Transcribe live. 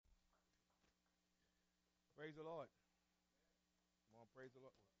Praise the Lord. Come on, praise the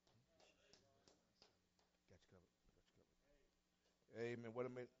Lord. Got you covered. Got you covered. Amen. What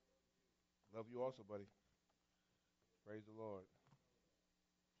a minute. Love you also, buddy. Praise the Lord.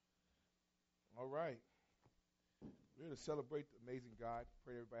 All right. We're here to celebrate the amazing God.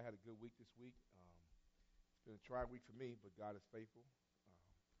 Pray everybody had a good week this week. It's been a trying week for me, but God is faithful.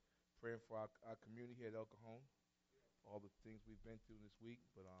 Praying for our community here at El Cajon, all the things we've been through this week.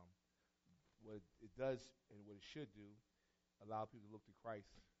 But what it does and what it should do, allow people to look to Christ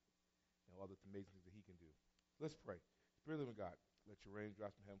and all the amazing things that He can do. Let's pray. Spirit of the living God, let your rain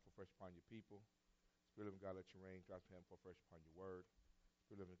drop from heaven for fresh upon your people. Spirit of the living God, let your rain drop from heaven for fresh upon your word.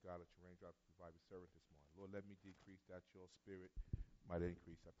 Spirit of the living God, let your rain drop to revive your servant this morning. Lord, let me decrease that your spirit might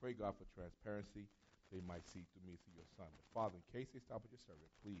increase. I pray, God, for transparency. They might see through me, through your Son. But Father, in case they stop at your servant,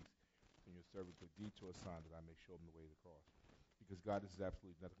 please send your servant to a detour sign that I may show them the way to the cross. Because, God, this is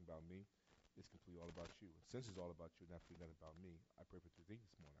absolutely nothing about me. It's completely all about you. And since it's all about you and absolutely nothing about me, I pray for two things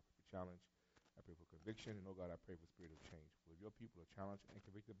this morning. I pray for challenge. I pray for conviction. And, oh, God, I pray for spirit of change. For if your people are challenged and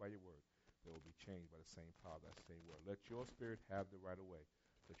convicted by your word, they will be changed by the same power, that same word. Let your spirit have the right of way.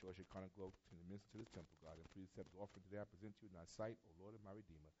 Let your Shekinah glow to the minister to this temple, God. And please accept the offering today I present to you in thy sight, O Lord and my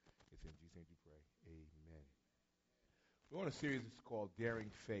Redeemer. It's in Jesus' name we pray. Amen. We're on a series that's called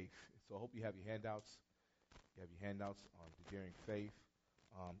Daring Faith. So I hope you have your handouts. You have your handouts on the Daring Faith.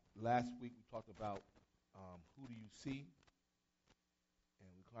 Last week we talked about who do you see, and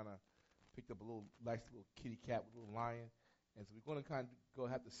we kind of picked up a nice little kitty cat with a little lion, and so we're going to kind of go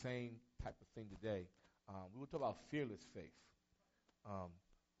have the same type of thing today. We will talk about fearless faith.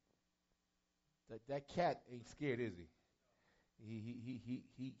 That cat ain't scared, is he?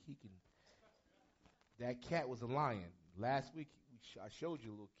 He can. That cat was a lion. Last week I showed you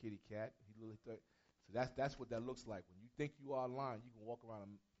a little kitty cat. So that's what that looks like. When you think you are a lion, you can walk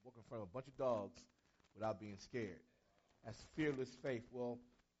in front of a bunch of dogs without being scared. That's fearless faith. Well,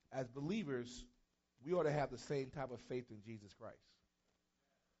 as believers, we ought to have the same type of faith in Jesus Christ.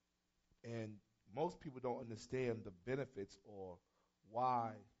 And most people don't understand the benefits or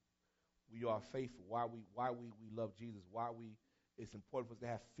why we are faithful, why we love Jesus, it's important for us to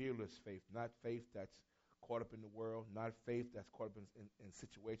have fearless faith, not faith that's caught up in the world, not faith that's caught up in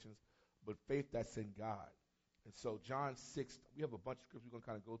situations, but faith that's in God. And so John 6, we have a bunch of scriptures we're going to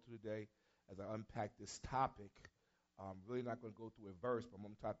kind of go through today as I unpack this topic. I'm really not going to go through a verse, but I'm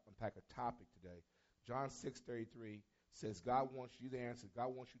going to unpack a topic today. John 6:33 says God wants you to answer. God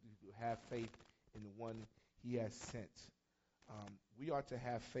wants you to have faith in the one He has sent. We ought to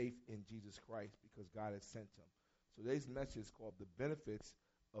have faith in Jesus Christ because God has sent Him. So today's message is called The Benefits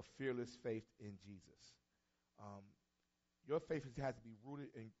of Fearless Faith in Jesus. Your faith has to be rooted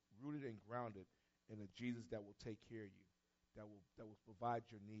and grounded in a Jesus that will take care of you, that will provide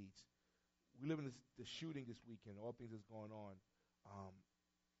your needs. We live in the shooting this weekend, all things that's going on.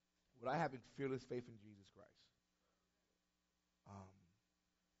 Without having fearless faith in Jesus Christ,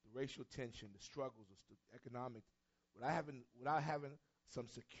 the racial tension, the struggles, the economic, without having some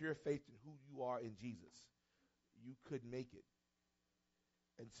secure faith in who you are in Jesus, you couldn't make it.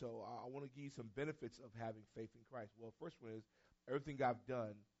 And so I want to give you some benefits of having faith in Christ. Well, first one is everything I've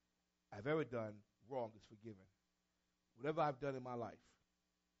ever done wrong is forgiven. Whatever I've done in my life,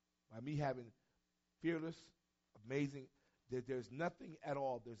 by me having fearless, amazing, there's nothing at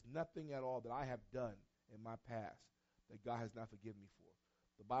all that I have done in my past that God has not forgiven me for.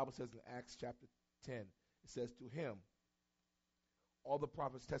 The Bible says in Acts chapter 10, it says, to Him, all the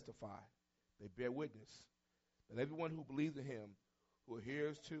prophets testify, they bear witness, that everyone who believes in Him, who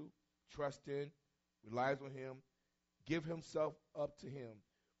adheres to, trusts in, relies on Him, give himself up to Him,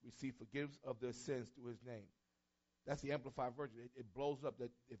 receive forgiveness of their sins through His name. That's the Amplified Version. It blows up that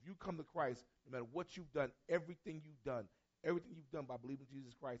if you come to Christ, no matter what you've done, everything you've done by believing in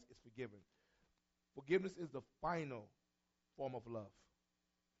Jesus Christ is forgiven. Forgiveness is the final form of love.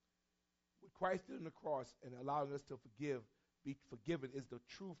 What Christ did on the cross and allowing us to be forgiven is the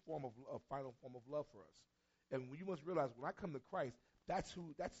true form of final form of love for us. And you must realize when I come to Christ,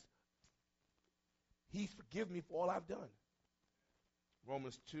 He's forgiven me for all I've done.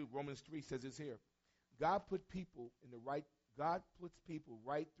 Romans 3 says this here. God puts people right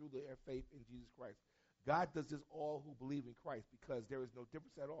through their faith in Jesus Christ. God does this all who believe in Christ because there is no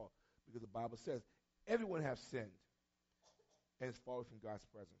difference at all. Because the Bible says everyone has sinned and is far from God's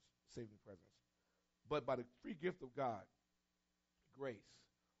presence, saving presence. But by the free gift of God, grace,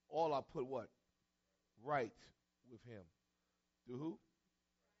 all are put what? Right with Him. Through who?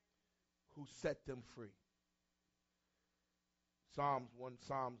 Who set them free. Psalms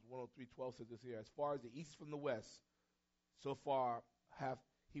 103:12 says this here. As far as the east from the west, so far hath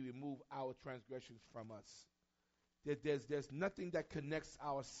he removed our transgressions from us. There's nothing that connects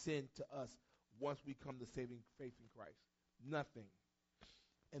our sin to us once we come to saving faith in Christ. Nothing.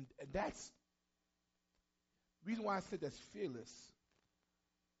 And that's the reason why I said that's fearless.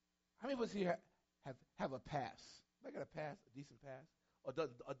 How many of us here have a pass? I got a pass, a decent pass, or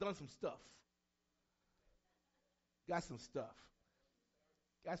done some stuff? Got some stuff.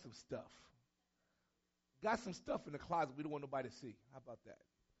 Got some stuff. Got some stuff in the closet we don't want nobody to see. How about that?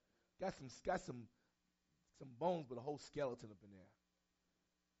 Got some bones with a whole skeleton up in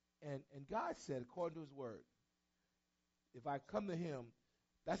there. And God said, according to his word, if I come to him,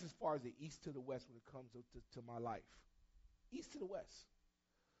 that's as far as the east to the west when it comes to my life. East to the west.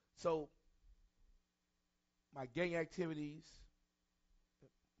 So my gang activities,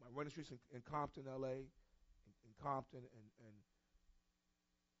 my running streets in Compton, LA, in Compton, and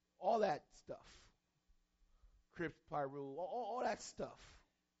all that stuff. Crips, Pyru, all that stuff.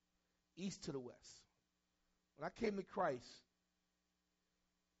 East to the west. When I came to Christ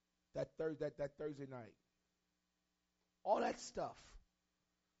that Thursday night, all that stuff,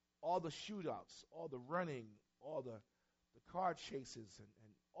 all the shootouts, all the running, all the car chases, and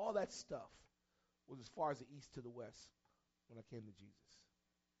all that stuff was as far as the east to the west when I came to Jesus.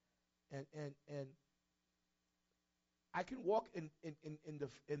 And I can walk in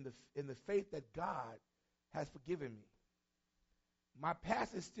the faith that God has forgiven me. My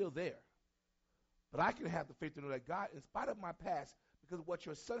past is still there. But I can have the faith to know that God, in spite of my past, because of what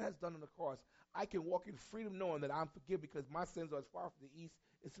your son has done on the cross, I can walk in freedom knowing that I'm forgiven because my sins are as far from the east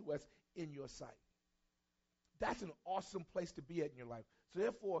as the west in your sight. That's an awesome place to be at in your life. So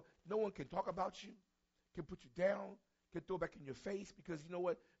therefore, no one can talk about you, can put you down, can throw it back in your face because you know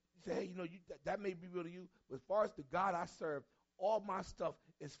what? You say, hey, that may be real to you, but as far as the God I serve, all my stuff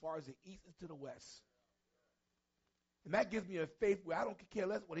as far as the east is to the west. And that gives me a faith where I don't care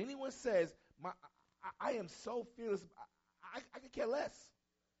less what anyone says. I am so fearless. I could care less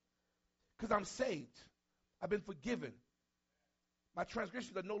because I'm saved. I've been forgiven. My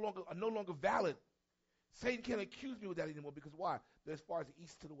transgressions are no longer valid. Satan can't accuse me with that anymore because why? They're as far as the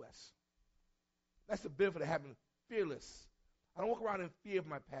east to the west. That's the benefit of having fearless. I don't walk around in fear of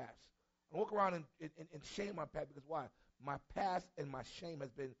my past. I don't walk around in shame of my past because why? My past and my shame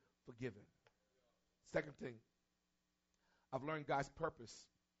has been forgiven. Second thing, I've learned God's purpose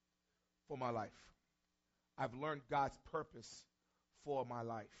for my life. I've learned God's purpose for my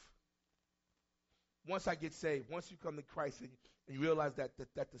life. Once I get saved, once you come to Christ and you realize that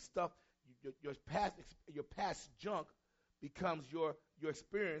the stuff, your past junk becomes your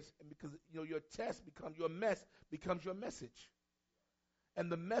experience, and because your test becomes your mess, becomes your message.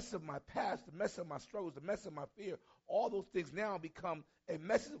 And the mess of my past, the mess of my struggles, the mess of my fear, all those things now become a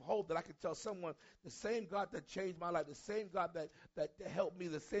message of hope that I can tell someone the same God that changed my life, the same God that helped me,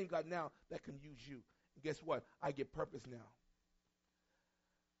 the same God now that can use you. And guess what? I get purpose now.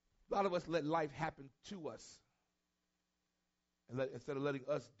 A lot of us let life happen to us instead of letting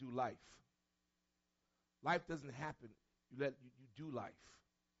us do life. Life doesn't happen. You do life.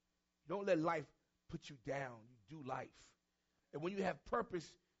 You don't let life put you down. You do life. And when you have purpose,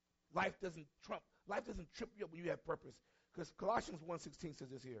 life doesn't trip you up when you have purpose. Because Colossians 1:16 says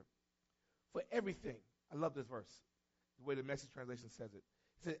this here. For everything, I love this verse, the way the Message translation says it.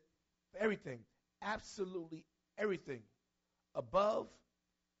 It said, for everything, absolutely everything, above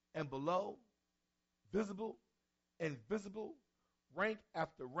and below, visible and invisible, rank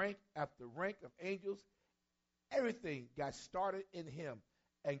after rank after rank of angels, everything got started in him.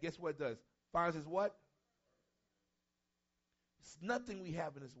 And guess what it does? Finds his what? It's nothing we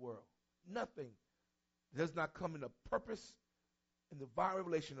have in this world. Nothing does not come in the purpose and divine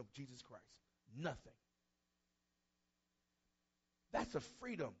revelation of Jesus Christ. Nothing. That's a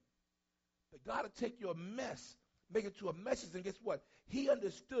freedom. That God will take your mess, make it to a message, and guess what? He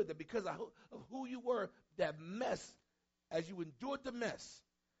understood that because of who you were, that mess, as you endured the mess,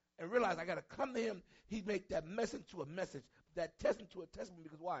 and realized I got to come to him, he make that mess into a message, that test into a testimony,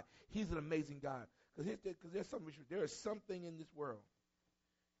 because why? He's an amazing God. Because there's something, there is something in this world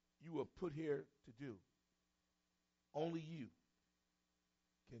you were put here to do. Only you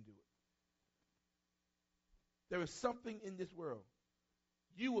can do it. There is something in this world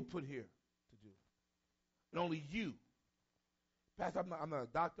you were put here to do. And only you. Pastor, I'm not a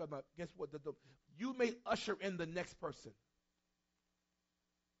doctor. Guess what? You may usher in the next person.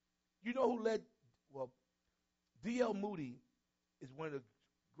 You know who led? Well, D.L. Moody is one of the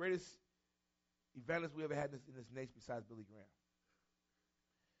greatest evangelists we ever had in this nation besides Billy Graham.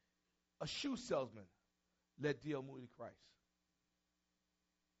 A shoe salesman led D.L. Moody to Christ.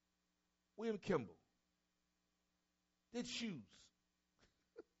 William Kimball did shoes.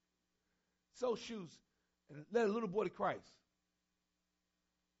 sew shoes and led a little boy to Christ.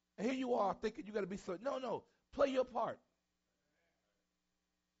 And here you are thinking you got to be so. No. Play your part.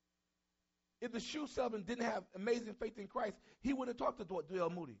 If the shoe salesman didn't have amazing faith in Christ, he wouldn't have talked to D.L.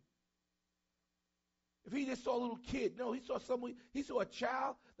 Moody. If he just saw a little kid, no, he saw a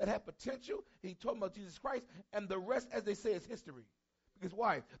child that had potential. He told him about Jesus Christ, and the rest, as they say, is history. Because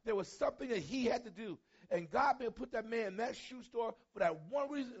why? There was something that he had to do. And God may have put that man in that shoe store for that one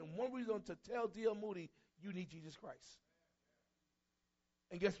reason, and one reason to tell D.L. Moody, you need Jesus Christ.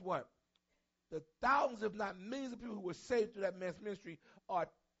 And guess what? The thousands, if not millions of people who were saved through that man's ministry are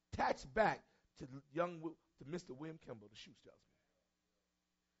attached back to Mr. William Kimball, the shoe salesman.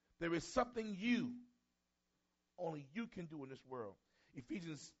 There is something only you can do in this world.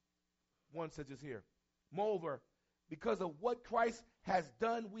 Ephesians 1 says this here. Moreover, because of what Christ has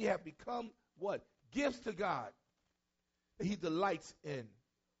done, we have become what? Gifts to God that he delights in.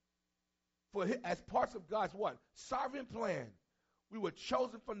 For as parts of God's what? Sovereign plan. We were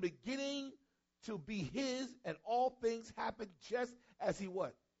chosen from the beginning to be his, and all things happen just as he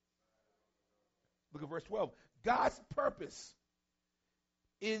what? Look at verse 12. God's purpose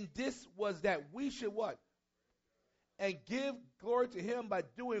in this was that we should what? And give glory to him by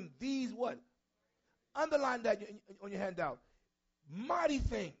doing these what? Underline that on your handout. Mighty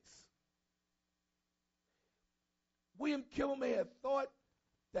things. William Kimball may have thought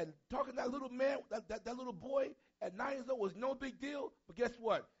that talking to that little man, that little boy at 9 years old was no big deal. But guess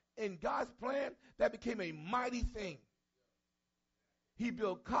what? In God's plan, that became a mighty thing. He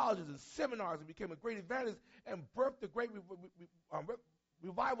built colleges and seminars and became a great evangelist and birthed the great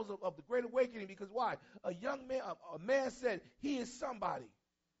revivals of the Great Awakening. Because why? A young man, a man said, he is somebody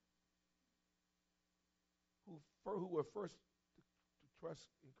who were first to trust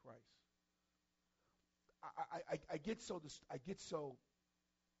in Christ. I get so.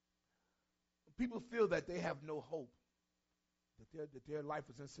 People feel that they have no hope, that their life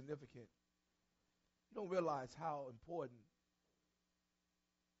is insignificant. You don't realize how important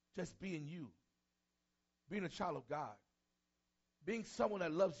just being you, being a child of God, being someone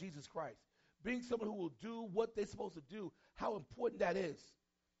that loves Jesus Christ, being someone who will do what they're supposed to do, how important that is.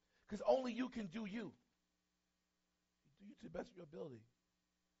 Because only you can do you. Do you to the best of your ability.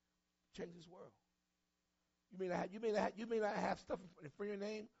 Change this world. You may not have stuff in front of your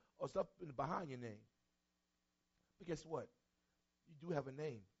name or stuff behind your name. But guess what? You do have a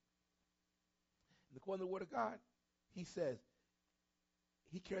name. And according to the Word of God, he says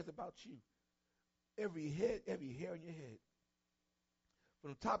he cares about you. Every hair on your head.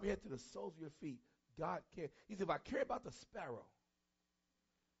 From the top of your head to the soles of your feet, God cares. He said, if I care about the sparrow,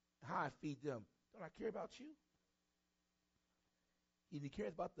 how I feed them, don't I care about you? And he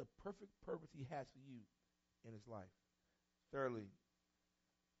cares about the perfect purpose he has for you in his life. Thirdly,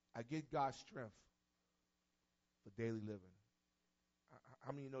 I get God's strength for daily living.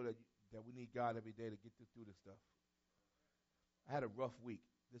 How many of you know that we need God every day to get through this stuff? I had a rough week.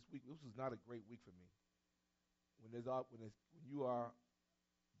 This was not a great week for me. When you are,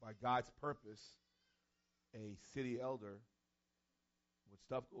 by God's purpose, a city elder, when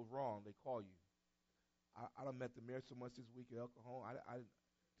stuff goes wrong, they call you. I done met the mayor so much this week at El Cajon.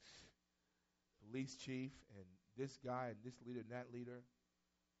 Police chief and this guy and this leader and that leader.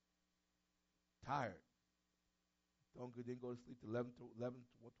 Tired. Didn't go to sleep till 11,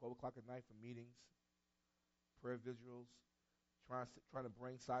 12 o'clock at night for meetings, prayer visuals, trying to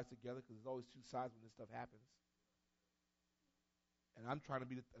bring sides together because there's always two sides when this stuff happens. And I'm trying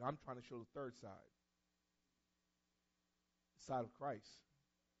to show the third side, the side of Christ.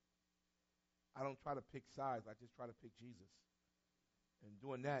 I don't try to pick sides. I just try to pick Jesus. And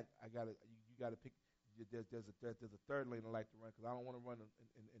doing that, you gotta pick. There's a third lane I like to run because I don't want to run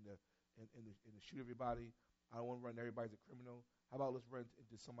in the shoot everybody. I don't want to run everybody's a criminal. How about let's run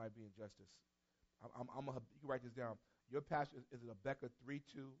into somebody being justice? You can write this down. Your pastor is a Habakkuk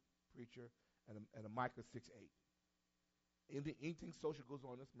 3:2 preacher and a Micah 6:8. Anything social goes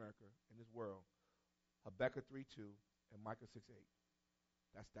on in this America, in this world, Habakkuk 3:2 and Micah 6:8.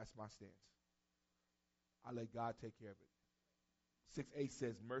 That's my stance. I let God take care of it. 6:8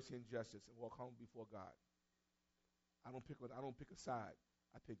 says mercy and justice and walk home before God. I don't pick a side.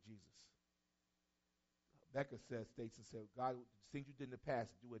 I pick Jesus. Habakkuk states, God, the things you did in the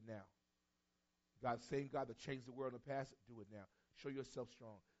past, do it now. Same God that changed the world in the past, do it now. Show yourself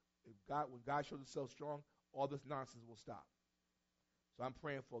strong. When God shows himself strong, all this nonsense will stop. So I'm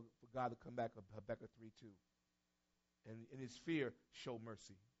praying for God to come back, Habakkuk 3:2. And in his fear, show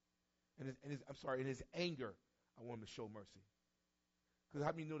mercy. In his anger, I want him to show mercy. Because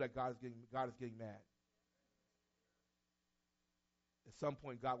how many know that God is getting mad? At some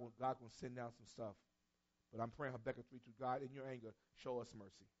point, God will send down some stuff. But I'm praying Habakkuk 3:2, God, in your anger, show us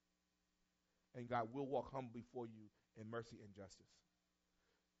mercy. And God will walk humbly before you in mercy and justice.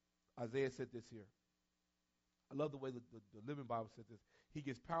 Isaiah said this here. I love the way the Living Bible said this. He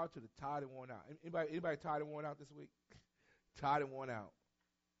gives power to the tired and worn out. Anybody tired and worn out this week? Tired and worn out.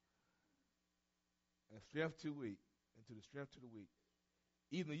 And strength too weak. And to the strength to the weak.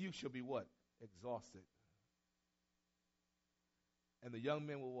 Even you shall be what? Exhausted. And the young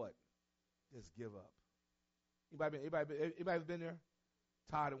men will what? Just give up. Anybody been there?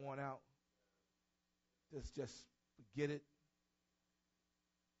 Tired and worn out? Just forget it.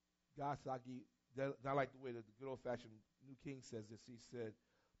 God said, I like the way that the good old-fashioned New King says this. He said,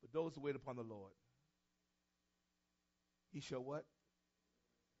 but those who wait upon the Lord, he shall what?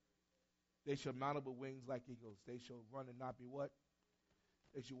 They shall mount up with wings like eagles. They shall run and not be what?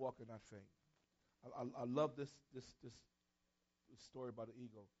 They shall walk and not faint. I love this story about the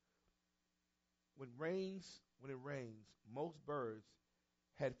eagle. When it rains, most birds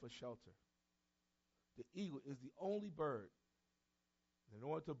head for shelter. The eagle is the only bird. In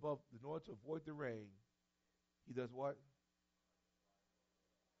order to avoid the rain, he does what?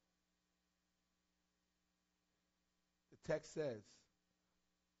 The text says,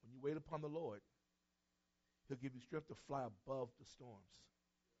 when you wait upon the Lord, he'll give you strength to fly above the storms.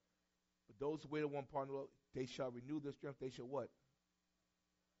 But those who wait upon the Lord, they shall renew their strength. They shall what?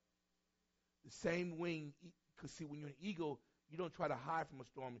 The same wing, because see, when you're an eagle, you don't try to hide from a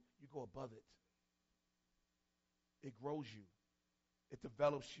storm. You go above it. It grows you. It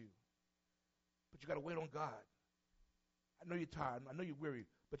develops you. But you got to wait on God. I know you're tired. I know you're weary,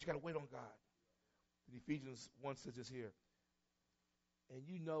 but you got to wait on God. And Ephesians 1 says this here. And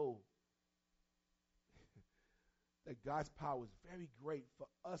you know that God's power is very great for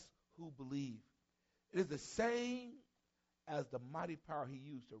us who believe. It is the same as the mighty power he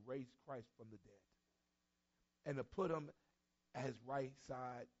used to raise Christ from the dead and to put him at his right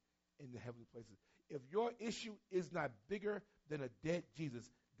side in the heavenly places. If your issue is not bigger than a dead Jesus,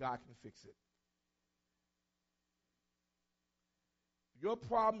 God can fix it. If your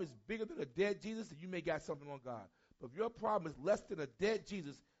problem is bigger than a dead Jesus, then you may got something on God. But if your problem is less than a dead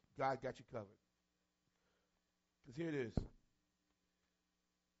Jesus, God got you covered. Because here it is.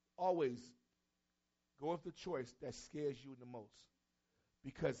 Always go with the choice that scares you the most.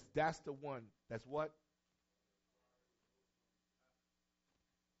 Because that's the one that's what?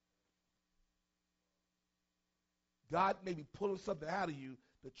 God may be pulling something out of you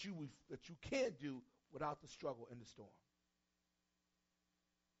that you can't do without the struggle and the storm.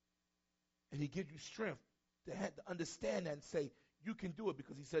 And he gives you strength to understand that and say, you can do it,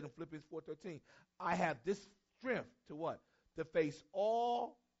 because he said in Philippians 4:13, I have this strength to what? To face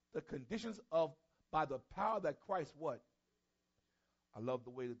all the conditions by the power that Christ what? I love the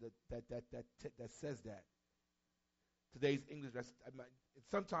way that says that. Today's English,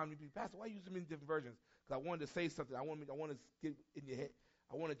 sometimes you be, Pastor, why use them in different versions? Because I wanted to say something. I want to get in your head.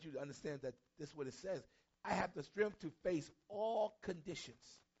 I wanted you to understand that this is what it says. I have the strength to face all conditions.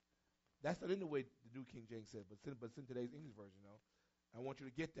 That's not in the way the New King James said, but it's in today's English version, I want you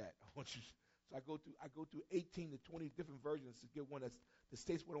to get that. So I go through 18 to 20 different versions to get one that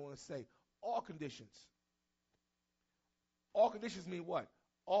states what I want to say. All conditions. All conditions mean what?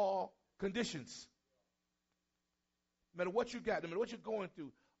 All conditions. No matter what you got, no matter what you're going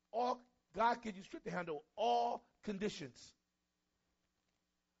through, God gives you strength to handle all conditions.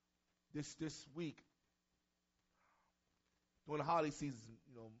 This week, during the holiday season,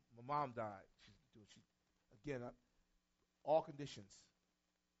 my mom died. All conditions.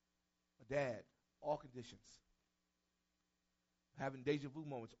 My dad, all conditions. Having deja vu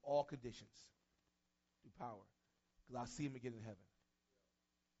moments, all conditions. Through power. Because I'll see him again in heaven.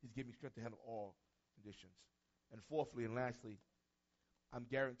 He's giving me strength to handle all conditions. And fourthly and lastly, I'm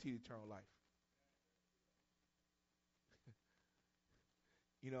guaranteed eternal life.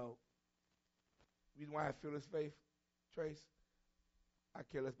 Reason why I feel this faith, Trace, I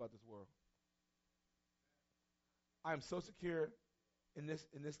care less about this world. I am so secure in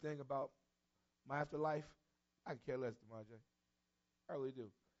this thing about my afterlife, I care less, DeMarjay. I really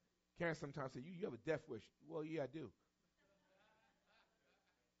do. Karen sometimes says, you have a death wish. Well, yeah, I do.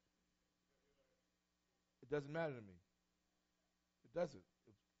 It doesn't matter to me. It doesn't.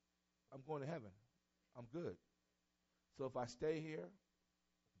 I'm going to heaven. I'm good. So if I stay here,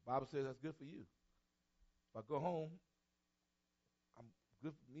 the Bible says that's good for you. If I go home, I'm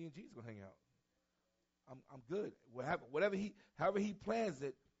good. Me and Jesus gonna hang out. I'm good. However he plans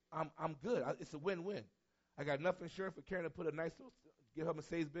it, I'm good. It's a win-win. I got enough insurance for Karen to put a nice little, get her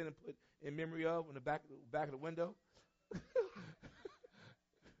Mercedes Benz and put in memory of in the back of the window.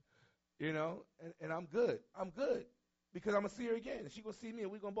 and I'm good. I'm good because I'm going to see her again, and she's going to see me,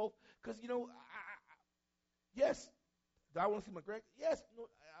 and we're going to both, because, yes, do I want to see my grandkids? Yes,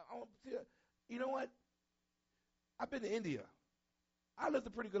 I want to see her. You know what? I've been to India. I lived a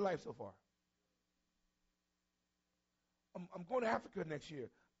pretty good life so far. I'm going to Africa next year.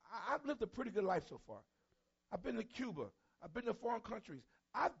 I've lived a pretty good life so far. I've been to Cuba. I've been to foreign countries.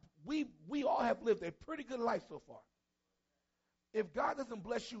 We all have lived a pretty good life so far. If God doesn't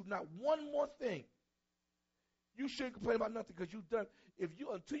bless you, not one more thing, you shouldn't complain about nothing because you've done.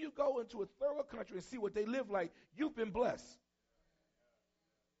 Until you go into a third world country and see what they live like, you've been blessed.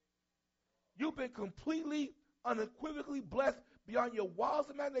 You've been completely, unequivocally blessed beyond your wildest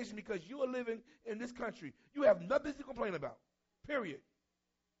imagination because you are living in this country. You have nothing to complain about. Period.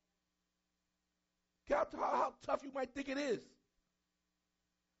 Count how tough you might think it is.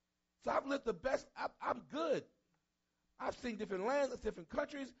 So I've lived the best. I'm good. I've seen different lands, different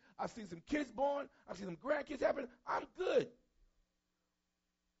countries. I've seen some kids born. I've seen some grandkids happen. I'm good.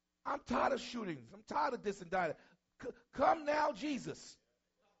 I'm tired of shootings. I'm tired of this and that. Come now, Jesus.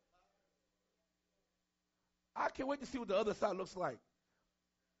 I can't wait to see what the other side looks like.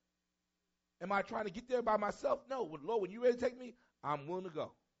 Am I trying to get there by myself? No. Lord, when you ready to take me, I'm willing to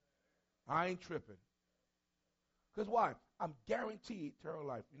go. I ain't tripping. Because why? I'm guaranteed eternal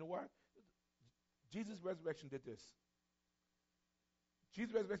life. You know why? Jesus' resurrection did this.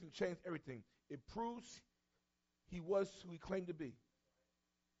 Jesus' resurrection changed everything. It proves he was who he claimed to be.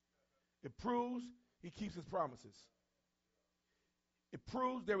 It proves he keeps his promises. It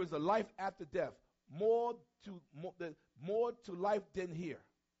proves there is a life after death. More to life than here.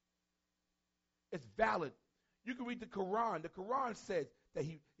 It's valid. You can read the Quran. The Quran says that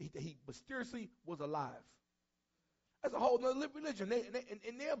he mysteriously was alive. That's a whole other religion.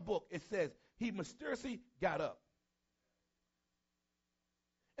 In their book, it says he mysteriously got up.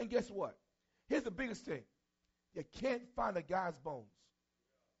 And guess what? Here's the biggest thing. You can't find a guy's bones.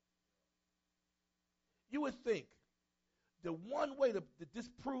 You would think the one way to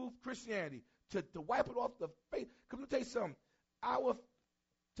disprove Christianity, to wipe it off the face, because let me tell you something.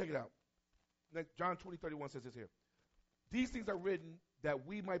 Check it out. John 20:31 says this here. These things are written that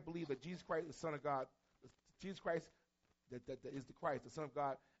we might believe that Jesus Christ is the Son of God, Jesus Christ that is the Christ, the Son of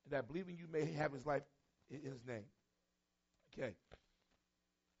God, and that believing you may have his life in his name. Okay.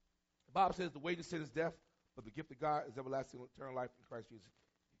 The Bible says the wages of sin is death, but the gift of God is everlasting eternal life in Christ Jesus.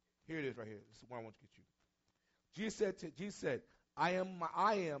 Here it is right here. This is what I want to get you. Jesus said, I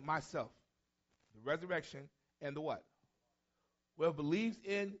am myself, the resurrection and the what? Whoever believes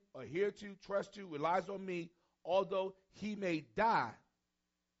in, adhere to, trusts to, relies on me, although he may die.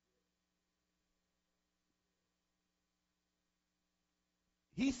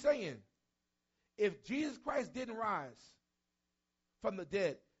 He's saying, if Jesus Christ didn't rise from the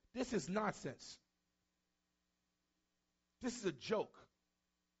dead, this is nonsense. This is a joke.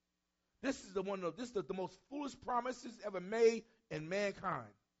 This is the most foolish promises ever made in mankind.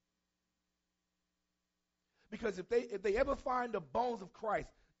 Because if they ever find the bones of Christ,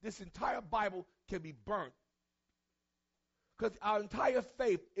 this entire Bible can be burnt. Because our entire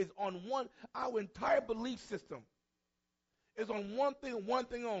faith is on our entire belief system is on one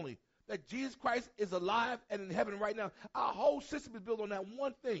thing only, that Jesus Christ is alive and in heaven right now. Our whole system is built on that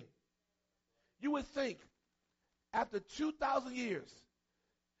one thing. You would think, after 2,000 years,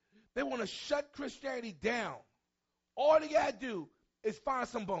 they want to shut Christianity down. All they got to do is find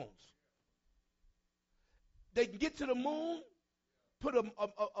some bones. They can get to the moon, put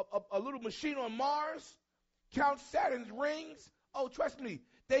a little machine on Mars, count Saturn's rings. Oh, trust me,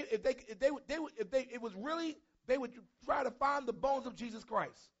 they would try to find the bones of Jesus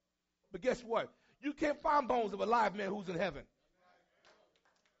Christ. But guess what? You can't find bones of a live man who's in heaven.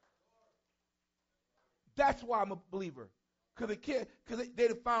 That's why I'm a believer. Because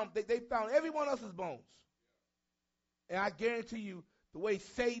they found everyone else's bones. And I guarantee you, the way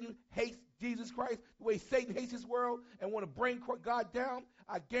Satan hates Jesus Christ, the way Satan hates his world and want to bring God down,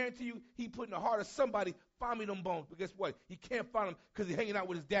 I guarantee you he put in the heart of somebody, find me them bones. But guess what? He can't find them because he's hanging out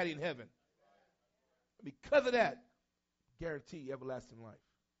with his daddy in heaven. Because of that, guarantee everlasting life.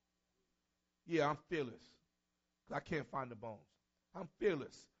 Yeah, I'm fearless because I can't find the bones. I'm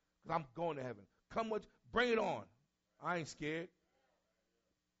fearless because I'm going to heaven. Come with, bring it on. I ain't scared.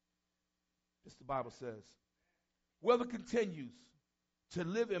 This the Bible says. Whoever continues to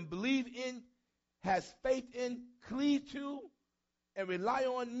live and believe in, has faith in, cleave to, and rely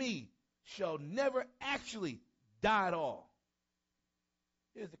on me shall never actually die at all.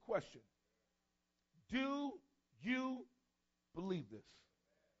 Here's the question. Do you believe this?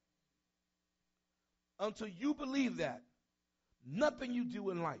 Until you believe that, nothing you do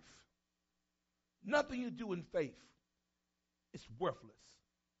in life Nothing you do in faith is worthless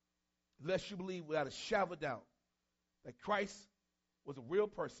unless you believe without a shadow of a doubt that Christ was a real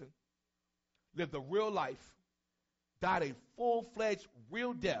person, lived a real life, died a full-fledged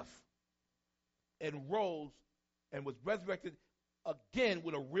real death, and rose and was resurrected again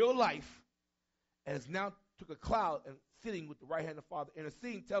with a real life, and has now took a cloud and sitting with the right hand of the Father,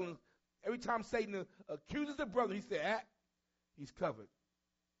 interceding, telling us every time Satan accuses the brother, he said, he's covered.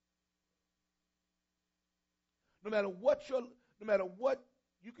 No matter what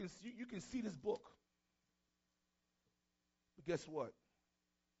you can see this book. But guess what?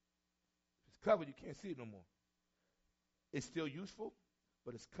 If it's covered, you can't see it no more. It's still useful,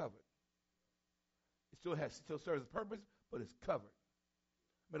 but it's covered. It still serves a purpose, but it's covered.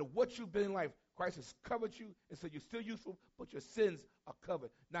 No matter what you've been in life, Christ has covered you, and so you're still useful, but your sins are covered.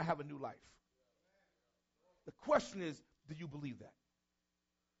 Now have a new life. The question is, do you believe that?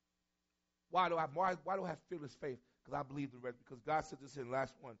 Why do I have fearless faith? Because I believe the rest. Because God said this in the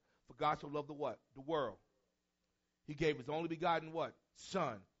last one. For God so loved the what? The world. He gave his only begotten what?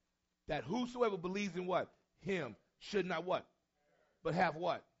 Son. That whosoever believes in what? Him should not what? But have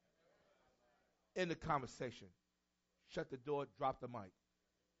what? In the conversation. Shut the door, drop the mic.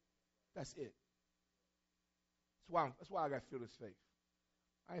 That's it. That's why I got fearless faith.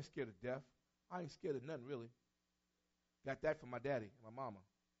 I ain't scared of death. I ain't scared of nothing really. Got that from my daddy and my mama.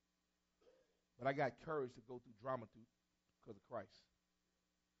 But I got courage to go through drama because of Christ.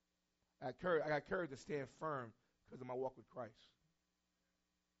 I got courage to stand firm because of my walk with Christ.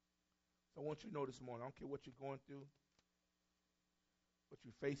 So I want you to know this morning, I don't care what you're going through, what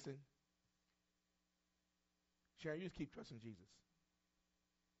you're facing. Sharon, you just keep trusting Jesus.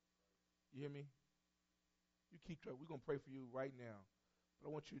 You hear me? You keep trusting. We're going to pray for you right now. But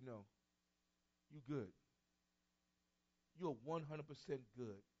I want you to know, you're good. You're 100%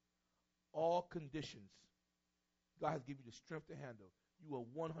 good. All conditions, God has given you the strength to handle. You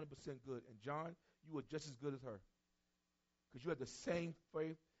are 100% good. And John, you are just as good as her. Because you have the same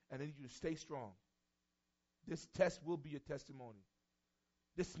faith, and I need you to stay strong. This test will be a testimony.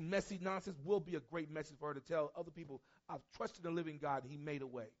 This messy nonsense will be a great message for her to tell other people, I've trusted the living God, and he made a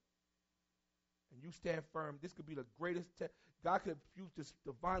way. And you stand firm. This could be the greatest test. God could use this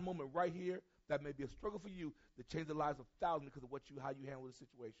divine moment right here that may be a struggle for you to change the lives of thousands because of how you handle the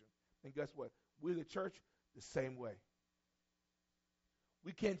situation. And guess what? We, the church, the same way.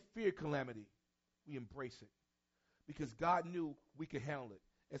 We can't fear calamity. We embrace it. Because God knew we could handle it.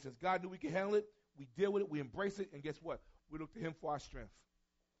 And since God knew we could handle it, we deal with it, we embrace it, and guess what? We look to him for our strength.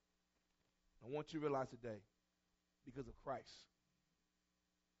 I want you to realize today, because of Christ,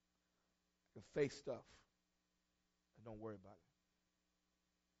 I can face stuff and don't worry about it.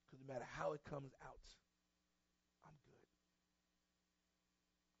 Because no matter how it comes out, I'm good.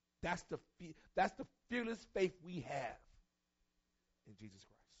 That's the fearless faith we have in Jesus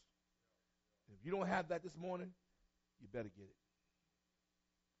Christ. And if you don't have that this morning, you better get it.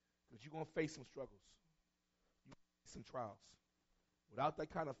 Because you're going to face some struggles. You're going to face some trials. Without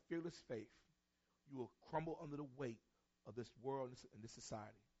that kind of fearless faith, you will crumble under the weight of this world and this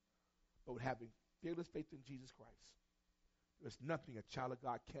society. But with having fearless faith in Jesus Christ, there's nothing a child of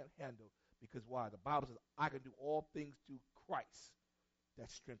God can't handle. Because why? The Bible says, I can do all things through Christ that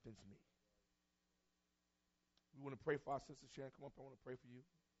strengthens me. We want to pray for our sister Sharon. Come up, I want to pray for you.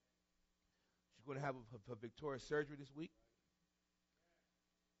 She's going to have her Victoria surgery this week.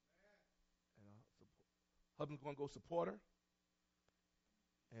 And husband's going to go support her.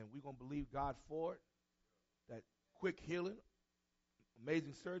 And we're going to believe God for it. That quick healing,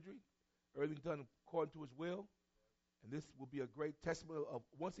 amazing surgery, everything done according to his will. And this will be a great testimony of,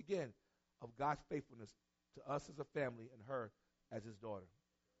 once again, of God's faithfulness to us as a family and her as his daughter.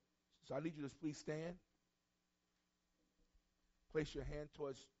 So I need you to please stand. Place your hand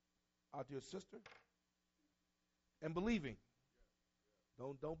towards our dear sister. And believing.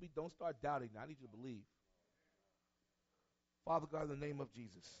 Don't start doubting. I need you to believe. Father God, in the name of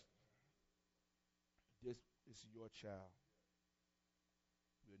Jesus, this is your child.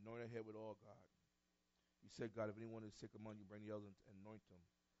 We anoint her head with oil, God. You said, God, if anyone is sick among you, bring the elders and anoint them.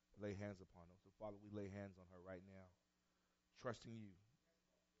 Lay hands upon them. So, Father, we lay hands on her right now, trusting you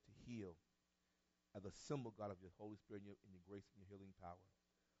to heal as a symbol, God, of your Holy Spirit and your grace and your healing power.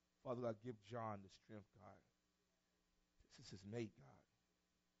 Father God, give John the strength, God. This is his mate, God.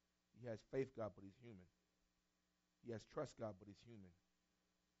 He has faith, God, but he's human. He has trust, God, but he's human.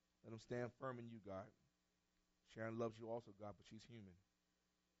 Let him stand firm in you, God. Sharon loves you also, God, but she's human.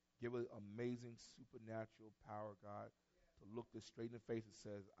 Give her amazing supernatural power, God, to look this straight in the face and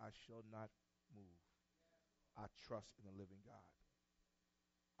says, I shall not move. I trust in the living God.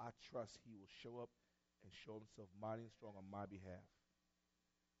 I I trust he will show up and show himself mighty and strong on my behalf.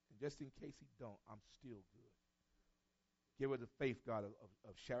 And just in case he don't, I'm still good. Give her the faith, God,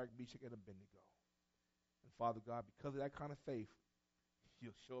 of Shadrach, Meshach, and Abednego. And Father God, because of that kind of faith,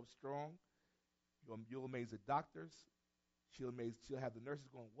 you'll show up strong. You'll amaze the doctors. She'll have the nurses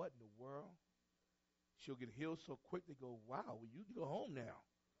going, what in the world? She'll get healed so quick they go, wow, well, you can go home now.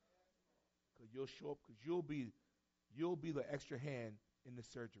 Because you'll show up, because you'll be the extra hand in the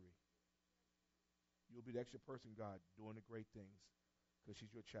surgery. You'll be the extra person, God, doing the great things, because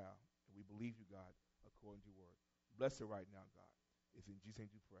she's your child. And we believe you, God, according to your word. Bless her right now, God. It's in Jesus' name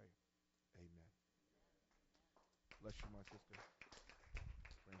we pray. Amen. Bless you, my sister.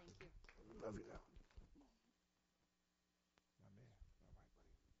 Thank you. Love you now. My man.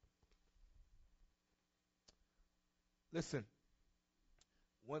 All right, buddy. Listen,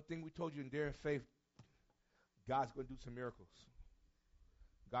 one thing we told you in Dare Faith, God's going to do some miracles.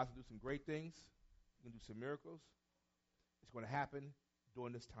 God's going to do some great things. He's going to do some miracles. It's going to happen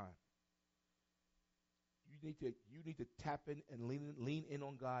during this time. You need to tap in and lean in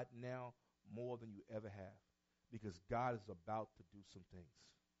on God now more than you ever have, because God is about to do some things.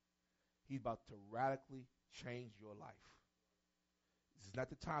 He's about to radically change your life. This is not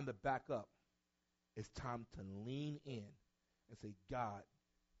the time to back up. It's time to lean in and say, God,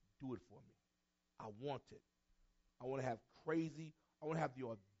 do it for me. I want it. I want to have I want to have the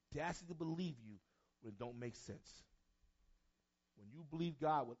audacity to believe you when it don't make sense. When you believe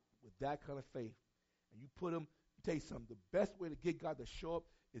God with that kind of faith, and you put him, tell you something, the best way to get God to show up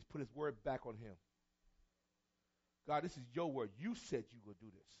is put his word back on him. God, this is your word. You said you would do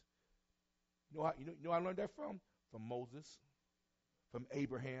this. You know where I learned that from? From Moses, from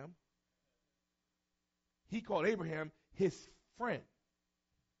Abraham. He called Abraham his friend.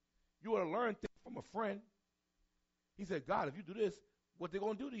 You ought to learn things from a friend. He said, God, if you do this, what they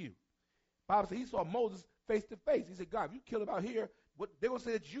going to do to you? Bible said he saw Moses face to face. He said, God, if you kill him out here, they're going to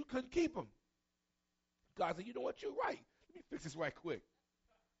say that you couldn't keep him. God said, you know what? You're right. Let me fix this right quick.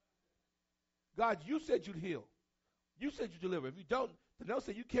 God, you said you'd heal. You said you'd deliver. If you don't, then they'll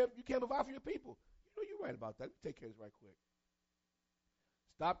say you can't provide for your people. You know you're right about that. Let me take care of this right quick.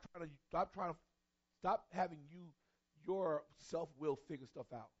 Stop having your self-will figure stuff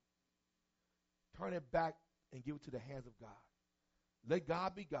out. Turn it back and give it to the hands of God. Let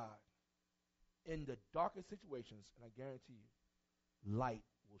God be God. In the darkest situations, and I guarantee you, light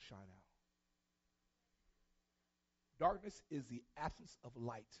will shine out. Darkness is the absence of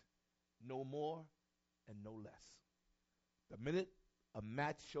light, no more and no less. The minute a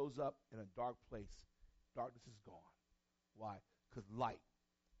match shows up in a dark place, darkness is gone. Why? Because light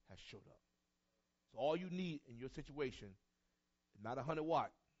has showed up. So all you need in your situation is not 100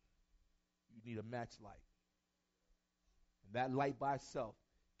 watt. You need a match light. And that light by itself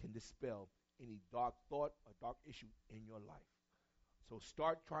can dispel any dark thought or dark issue in your life. So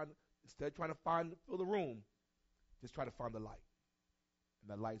instead of trying to fill the room, just try to find the light.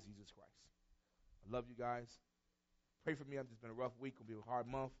 And that light is Jesus Christ. I love you guys. Pray for me. It's been a rough week. It'll be a hard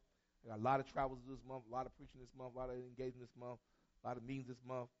month. I got a lot of travels this month, a lot of preaching this month, a lot of engagement this month, a lot of meetings this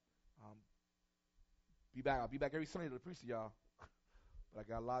month. I'll be back every Sunday to preach to y'all. But I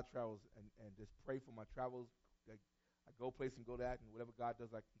got a lot of travels, and just pray for my travels. I go place and go that, and whatever God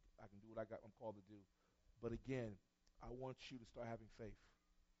does, I can do what I'm called to do. But again, I want you to start having faith.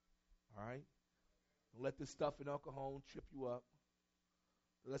 All right? Don't let this stuff in alcohol trip you up.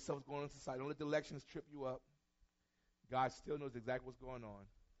 Don't let stuff going on in society. Don't let the elections trip you up. God still knows exactly what's going on.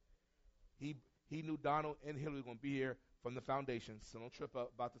 He knew Donald and Hillary were going to be here from the foundation, so don't trip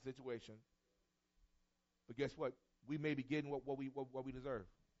up about the situation. But guess what? We may be getting what we deserve.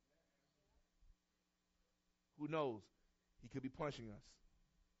 Who knows? He could be punishing us.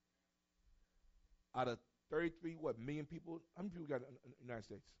 Out of 33 million people, how many people got in the United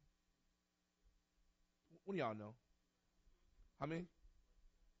States? What do y'all know? How many?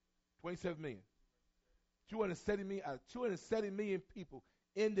 27 million. 270 million out of 270 million people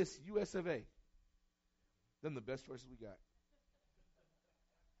in this U.S. of A. Them the best choices we got.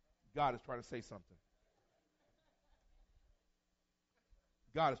 God is trying to say something.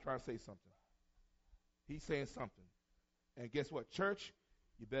 God is trying to say something. He's saying something. And guess what? Church,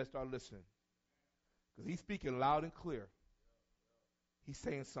 you better start listening. Because he's speaking loud and clear. He's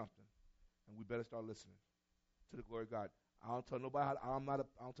saying something. And we better start listening to the glory of God. I don't tell nobody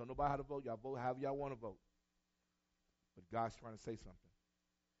how to vote. Y'all vote however y'all want to vote. But God's trying to say something.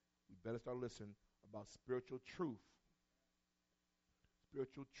 We better start listening about spiritual truth.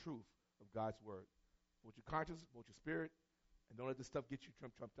 Spiritual truth of God's word. Vote your conscience, vote your spirit, and don't let this stuff get you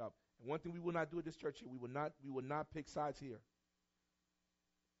trumped up. And one thing we will not do at this church here, we will not pick sides here.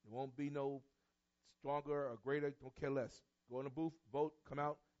 There won't be no stronger or greater. Don't care less. Go in the booth, vote, come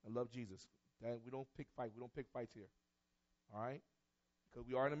out, and love Jesus. We don't pick fight. We don't pick fights here. All right? Because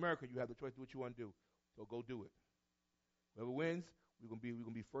we are in America. You have the choice to do what you want to do. So go do it. Whoever wins, we're gonna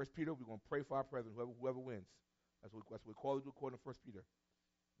be First Peter. We're gonna pray for our president. Whoever wins. That's what we call it according to First Peter.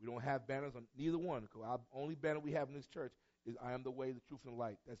 We don't have banners on neither one. Our only banner we have in this church is "I am the way, the truth, and the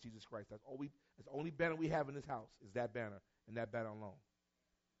light." That's Jesus Christ. That's the only banner we have in this house is that banner and that banner alone.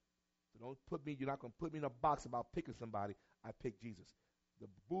 So don't put me. You're not gonna put me in a box about picking somebody. I pick Jesus. The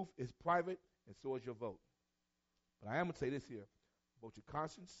booth is private, and so is your vote. But I am gonna say this here: vote your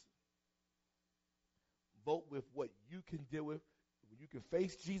conscience. Vote with what you can deal with. When you can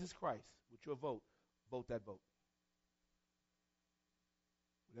face Jesus Christ with your vote, vote that vote.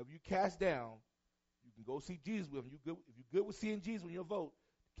 Whatever you cast down, you can go see Jesus with him. If you're good with seeing Jesus when you vote,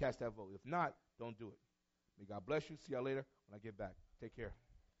 cast that vote. If not, don't do it. May God bless you. See y'all later when I get back. Take care.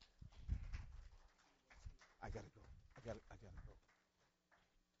 I gotta go.